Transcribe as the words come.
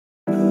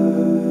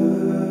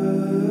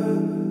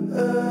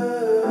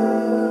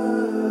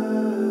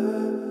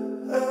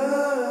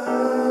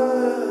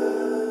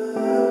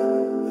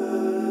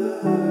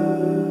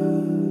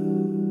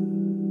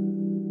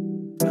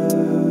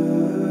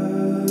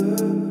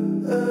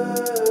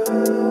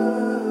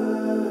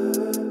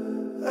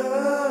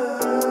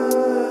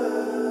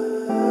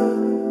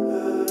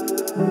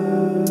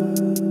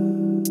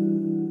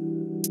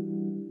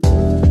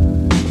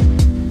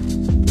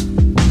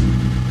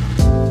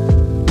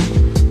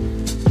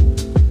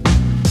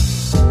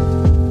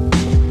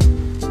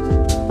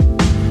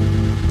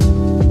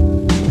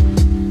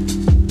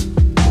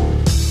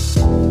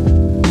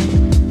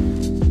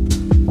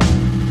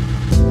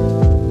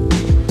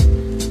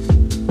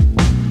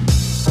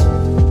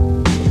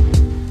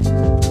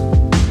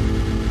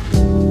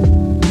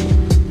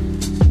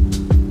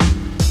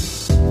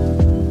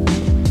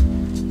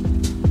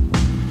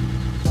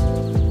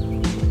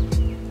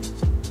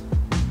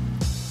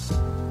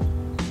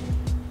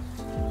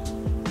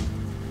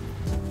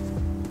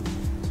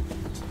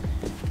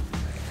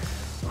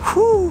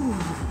Whew.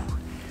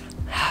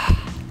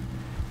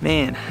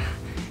 Man,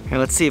 here,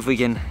 let's see if we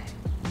can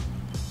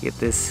get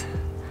this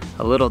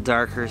a little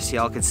darker so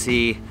y'all can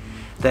see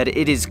that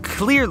it is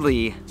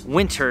clearly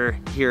winter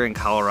here in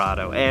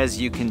Colorado,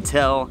 as you can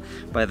tell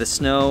by the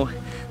snow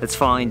that's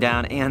falling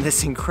down and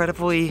this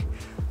incredibly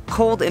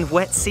cold and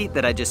wet seat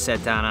that I just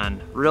sat down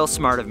on. Real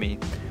smart of me.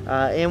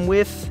 And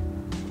with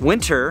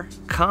winter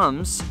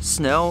comes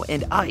snow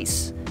and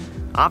ice,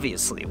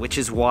 obviously, which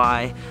is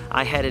why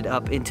I headed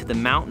up into the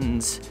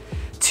mountains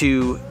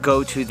to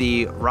go to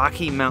the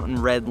Rocky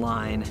Mountain Red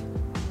Line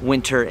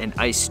Winter and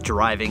Ice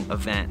Driving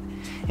event.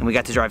 And we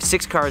got to drive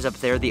 6 cars up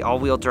there, the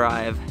all-wheel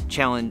drive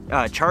Charger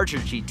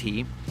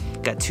GT.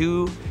 Got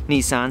 2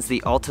 Nissans,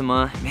 the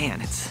Altima, man,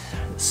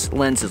 this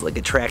lens is like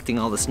attracting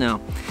all the snow.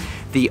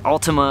 The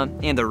Altima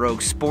and the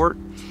Rogue Sport,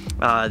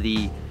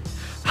 the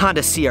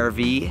Honda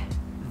CR-V,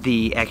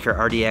 the Acura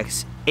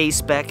RDX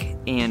A-Spec,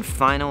 and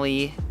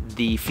finally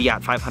the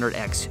Fiat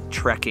 500X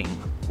Trekking,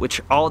 which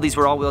all of these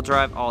were all-wheel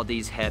drive. All of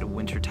these had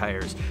winter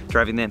tires,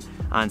 driving them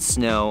on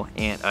snow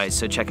and ice.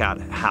 So check out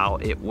how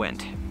it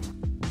went.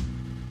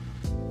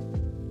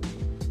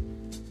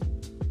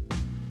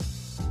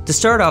 To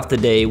start off the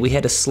day, we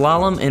had a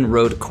slalom and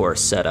road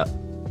course set up.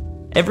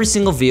 Every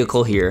single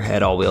vehicle here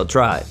had all-wheel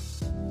drive,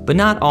 but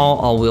not all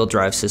all-wheel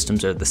drive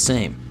systems are the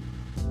same.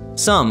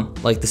 Some,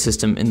 like the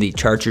system in the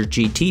Charger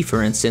GT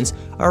for instance,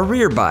 are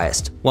rear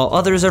biased, while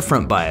others are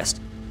front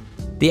biased.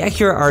 The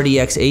Acura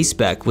RDX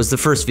A-Spec was the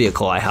first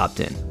vehicle I hopped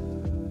in.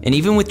 And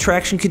even with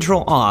traction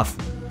control off,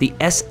 the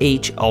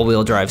SH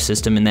all-wheel drive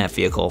system in that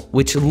vehicle,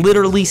 which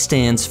literally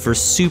stands for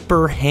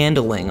Super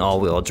Handling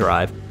All-Wheel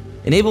Drive,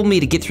 enabled me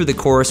to get through the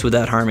course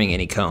without harming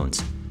any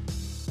cones.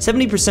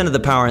 70% of the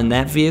power in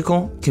that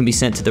vehicle can be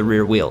sent to the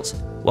rear wheels,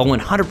 while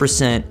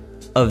 100%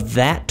 of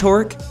that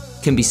torque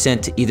can be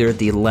sent to either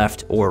the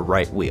left or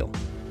right wheel.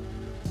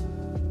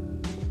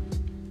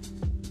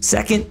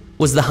 Second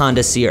was the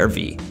Honda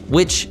CR-V,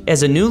 which,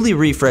 as a newly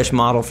refreshed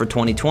model for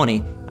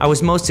 2020, I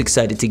was most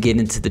excited to get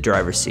into the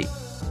driver's seat.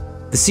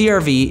 The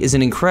CR-V is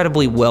an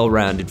incredibly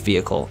well-rounded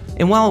vehicle,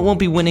 and while it won't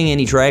be winning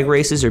any drag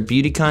races or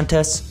beauty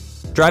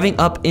contests, driving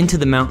up into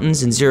the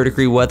mountains in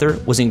 0-degree weather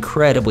was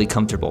incredibly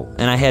comfortable,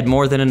 and I had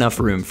more than enough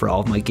room for all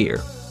of my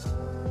gear.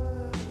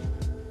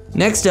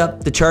 Next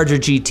up, the Charger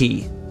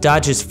GT,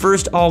 Dodge's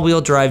first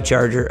all-wheel drive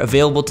Charger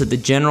available to the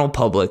general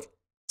public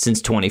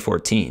since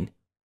 2014.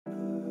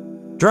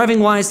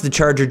 Driving-wise, the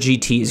Charger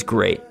GT is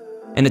great,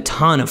 and a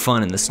ton of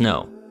fun in the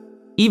snow,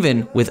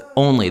 even with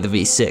only the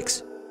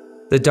V6.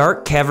 The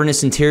dark,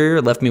 cavernous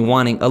interior left me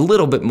wanting a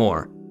little bit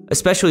more,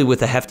 especially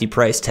with a hefty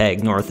price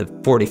tag north of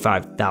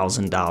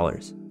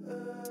 $45,000.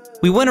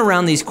 We went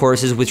around these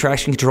courses with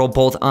traction control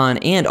both on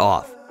and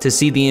off to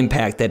see the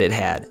impact that it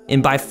had,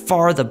 and by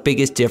far the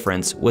biggest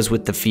difference was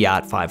with the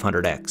Fiat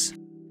 500X.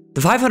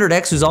 The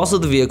 500X was also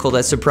the vehicle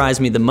that surprised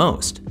me the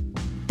most.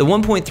 The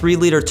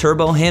 1.3-liter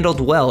turbo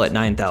handled well at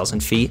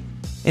 9,000 feet,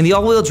 and the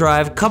all-wheel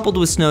drive, coupled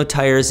with snow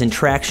tires and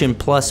traction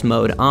plus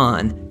mode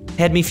on,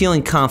 had me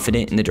feeling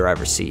confident in the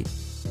driver's seat.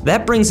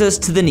 That brings us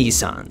to the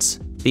Nissans,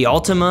 the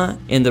Altima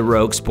and the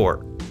Rogue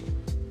Sport.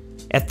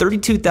 At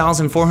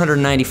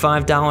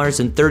 $32,495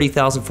 and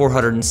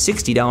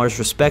 $30,460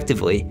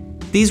 respectively,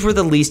 these were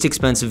the least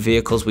expensive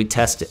vehicles we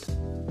tested.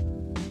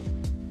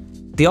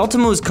 The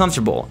Altima was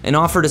comfortable and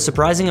offered a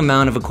surprising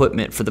amount of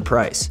equipment for the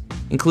price,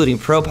 including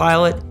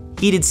ProPilot,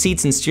 heated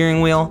seats and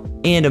steering wheel,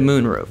 and a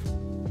moonroof.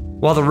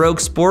 While the Rogue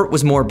Sport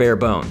was more bare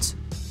bones,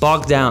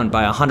 bogged down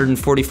by a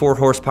 144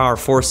 horsepower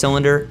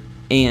 4-cylinder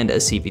and a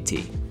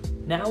CVT.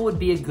 Now would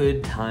be a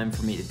good time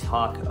for me to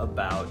talk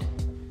about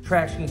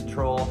traction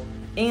control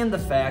and the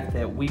fact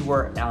that we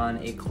were on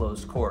a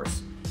closed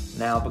course.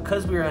 Now,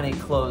 because we were on a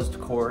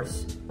closed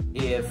course,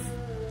 if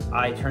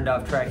I turned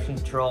off traction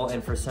control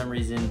and for some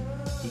reason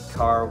the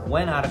car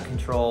went out of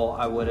control,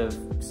 I would have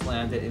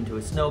slammed it into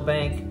a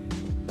snowbank.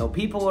 No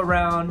people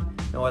around,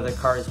 no other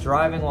cars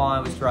driving while I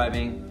was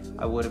driving,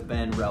 I would have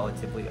been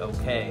relatively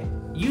okay.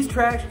 Use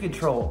traction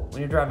control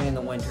when you're driving in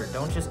the winter.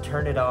 Don't just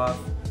turn it off.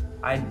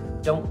 I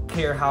don't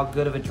care how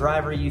good of a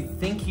driver you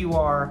think you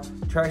are,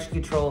 traction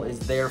control is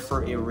there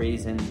for a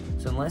reason.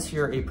 So unless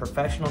you're a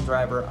professional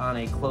driver on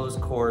a closed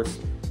course,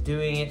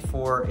 doing it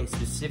for a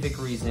specific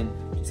reason,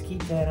 just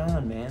keep that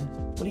on, man.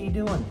 What are you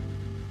doing?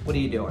 What are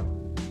you doing?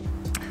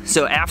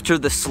 So after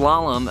the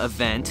slalom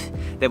event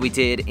that we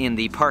did in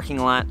the parking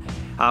lot,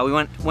 we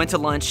went to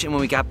lunch, and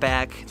when we got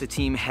back, the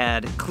team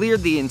had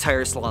cleared the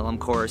entire slalom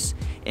course,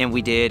 and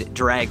we did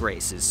drag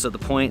races. So the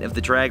point of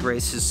the drag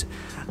race is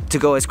to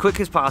go as quick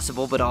as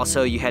possible, but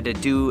also you had to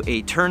do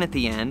a turn at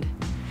the end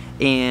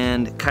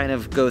and kind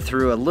of go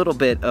through a little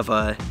bit of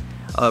a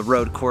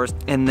road course,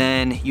 and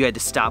then you had to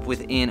stop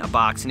within a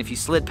box, and if you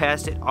slid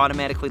past it,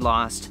 automatically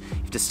lost. You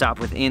have to stop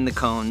within the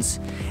cones,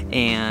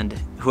 and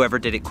whoever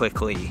did it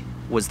quickly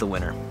was the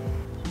winner.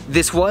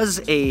 This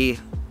was a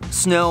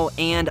snow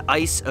and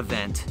ice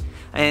event,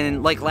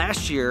 and like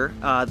last year,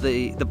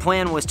 the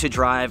plan was to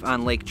drive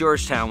on Lake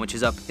Georgetown, which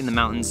is up in the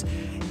mountains,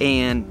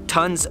 and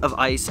tons of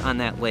ice on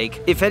that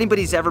lake. If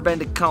anybody's ever been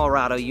to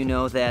Colorado, you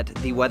know that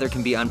the weather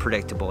can be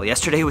unpredictable.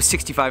 Yesterday was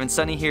 65 and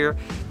sunny here.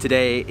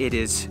 Today it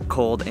is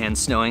cold and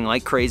snowing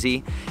like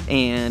crazy,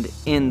 and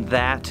in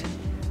that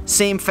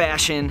same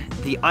fashion,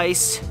 the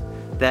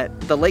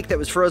lake that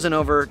was frozen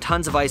over,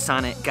 tons of ice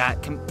on it,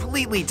 got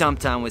completely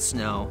dumped on with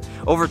snow,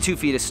 over 2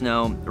 feet of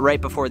snow right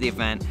before the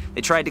event.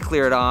 They tried to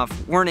clear it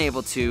off, weren't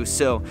able to,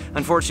 so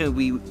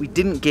unfortunately we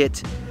didn't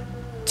get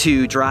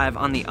to drive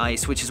on the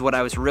ice, which is what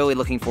I was really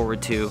looking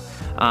forward to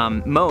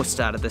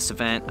most out of this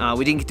event.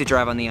 We didn't get to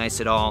drive on the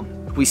ice at all.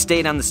 We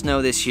stayed on the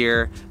snow this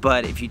year,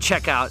 but if you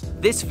check out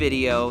this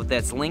video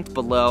that's linked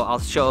below, I'll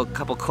show a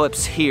couple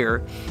clips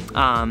here.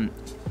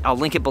 I'll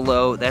link it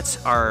below.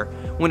 That's our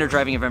winter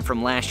driving event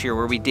from last year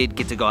where we did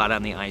get to go out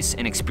on the ice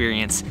and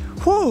experience,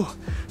 whew,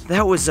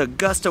 that was a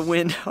gust of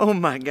wind, oh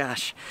my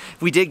gosh.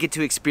 We did get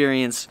to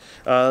experience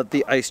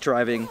the ice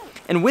driving.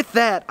 And with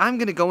that, I'm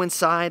gonna go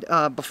inside.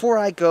 Before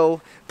I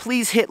go,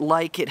 please hit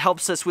like, it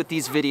helps us with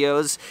these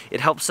videos.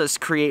 It helps us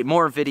create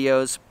more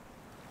videos.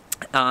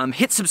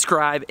 Hit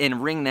subscribe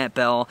and ring that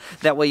bell.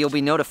 That way you'll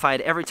be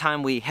notified every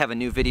time we have a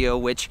new video,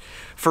 which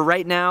for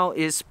right now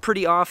is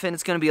pretty often.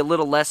 It's going to be a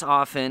little less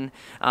often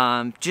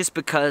just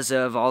because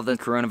of all the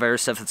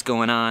coronavirus stuff that's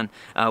going on.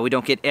 We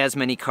don't get as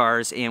many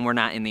cars, and we're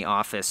not in the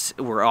office.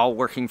 We're all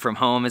working from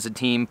home as a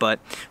team,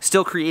 but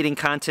still creating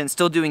content,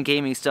 still doing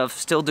gaming stuff,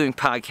 still doing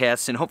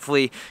podcasts, and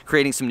hopefully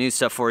creating some new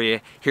stuff for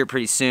you here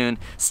pretty soon.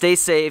 Stay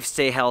safe,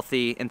 stay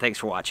healthy, and thanks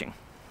for watching.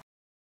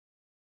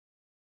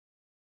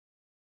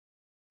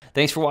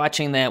 Thanks for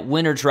watching that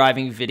winter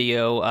driving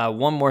video.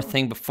 One more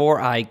thing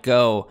before I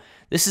go.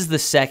 This is the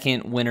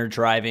second winter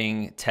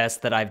driving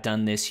test that I've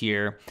done this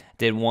year.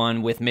 Did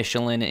one with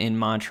Michelin in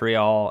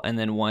Montreal and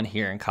then one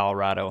here in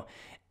Colorado.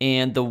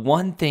 And the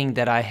one thing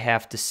that I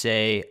have to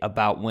say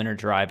about winter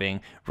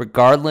driving,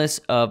 regardless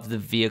of the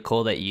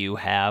vehicle that you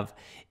have,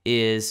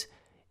 is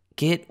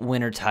get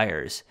winter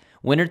tires.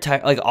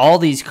 Like all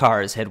these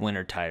cars had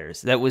winter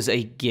tires. That was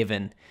a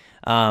given.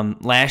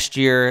 Last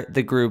year,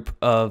 the group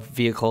of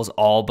vehicles,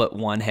 all but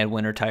one had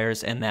winter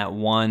tires, and that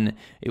one,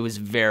 it was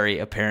very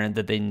apparent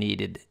that they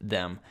needed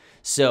them.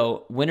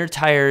 So winter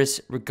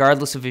tires,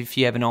 regardless of if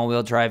you have an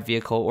all-wheel drive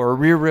vehicle or a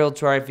rear-wheel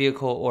drive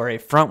vehicle or a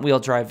front-wheel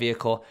drive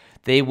vehicle,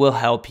 they will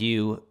help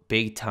you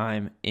big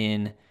time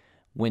in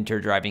winter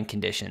driving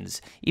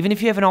conditions. Even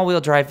if you have an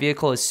all-wheel drive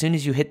vehicle, as soon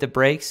as you hit the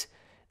brakes,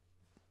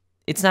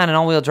 it's not an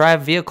all-wheel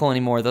drive vehicle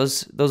anymore.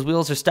 Those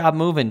wheels are stopped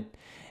moving.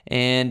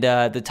 And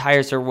the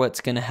tires are what's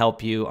going to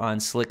help you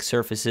on slick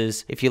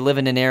surfaces. If you live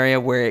in an area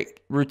where it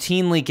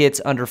routinely gets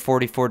under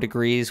 44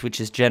 degrees, which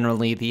is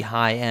generally the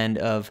high end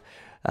of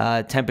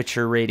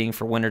temperature rating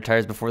for winter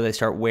tires before they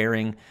start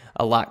wearing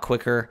a lot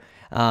quicker.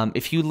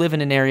 If you live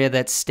in an area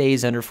that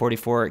stays under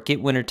 44,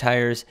 get winter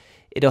tires.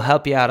 It'll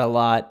help you out a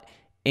lot,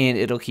 and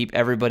it'll keep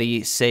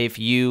everybody safe,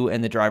 you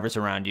and the drivers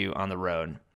around you on the road.